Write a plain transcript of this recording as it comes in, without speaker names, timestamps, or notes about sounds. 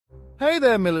Hey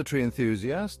there, military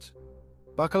enthusiasts.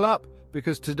 Buckle up,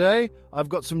 because today I've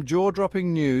got some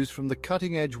jaw-dropping news from the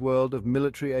cutting-edge world of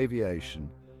military aviation.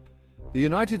 The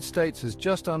United States has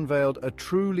just unveiled a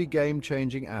truly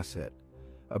game-changing asset,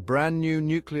 a brand-new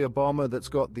nuclear bomber that's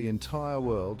got the entire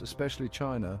world, especially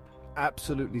China,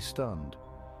 absolutely stunned.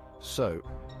 So,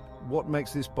 what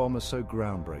makes this bomber so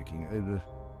groundbreaking?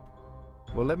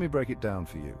 Well, let me break it down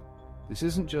for you. This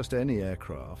isn't just any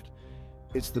aircraft.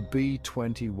 It's the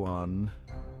B-21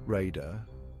 Raider,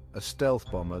 a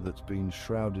stealth bomber that's been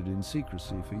shrouded in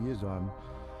secrecy for years.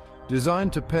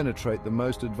 Designed to penetrate the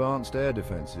most advanced air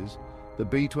defenses, the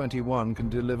B-21 can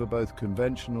deliver both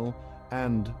conventional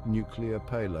and nuclear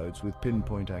payloads with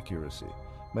pinpoint accuracy,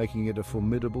 making it a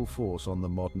formidable force on the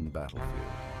modern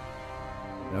battlefield.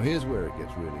 Now here's where it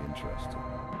gets really interesting.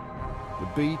 The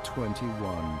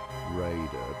B-21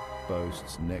 Raider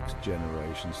boasts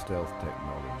next-generation stealth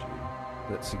technology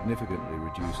that significantly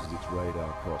reduces its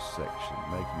radar cross-section,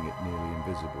 making it nearly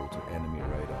invisible to enemy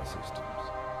radar systems.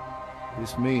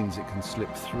 This means it can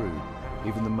slip through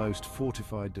even the most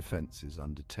fortified defenses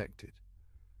undetected.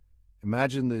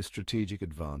 Imagine the strategic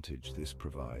advantage this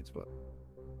provides, but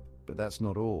that's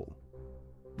not all.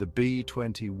 The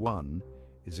B-21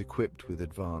 is equipped with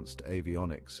advanced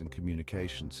avionics and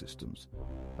communication systems,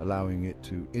 allowing it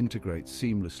to integrate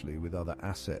seamlessly with other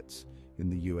assets in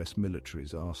the US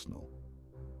military's arsenal.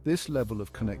 This level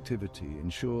of connectivity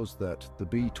ensures that the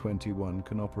B-21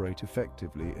 can operate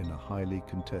effectively in a highly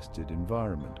contested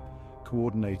environment,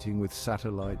 coordinating with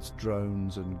satellites,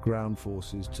 drones, and ground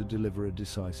forces to deliver a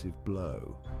decisive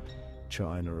blow.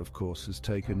 China, of course, has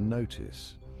taken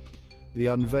notice. The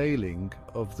unveiling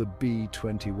of the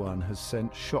B-21 has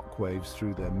sent shockwaves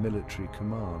through their military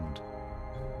command.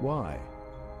 Why?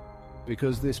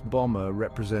 Because this bomber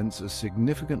represents a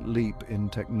significant leap in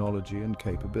technology and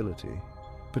capability,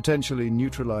 potentially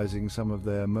neutralizing some of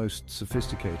their most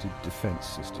sophisticated defense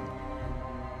systems.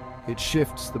 It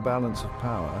shifts the balance of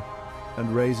power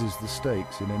and raises the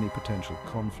stakes in any potential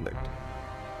conflict.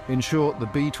 In short, the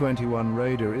B-21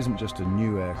 Raider isn't just a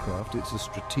new aircraft, it's a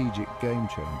strategic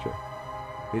game-changer.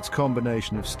 Its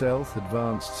combination of stealth,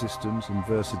 advanced systems, and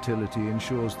versatility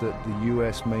ensures that the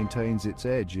US maintains its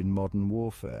edge in modern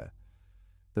warfare.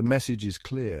 The message is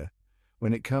clear.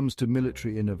 When it comes to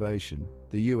military innovation,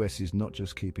 the US is not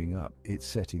just keeping up, it's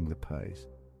setting the pace.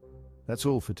 That's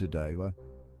all for today.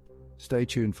 Stay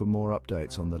tuned for more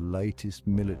updates on the latest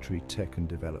military tech and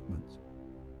developments.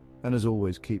 And as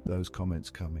always, keep those comments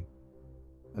coming.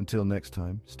 Until next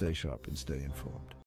time, stay sharp and stay informed.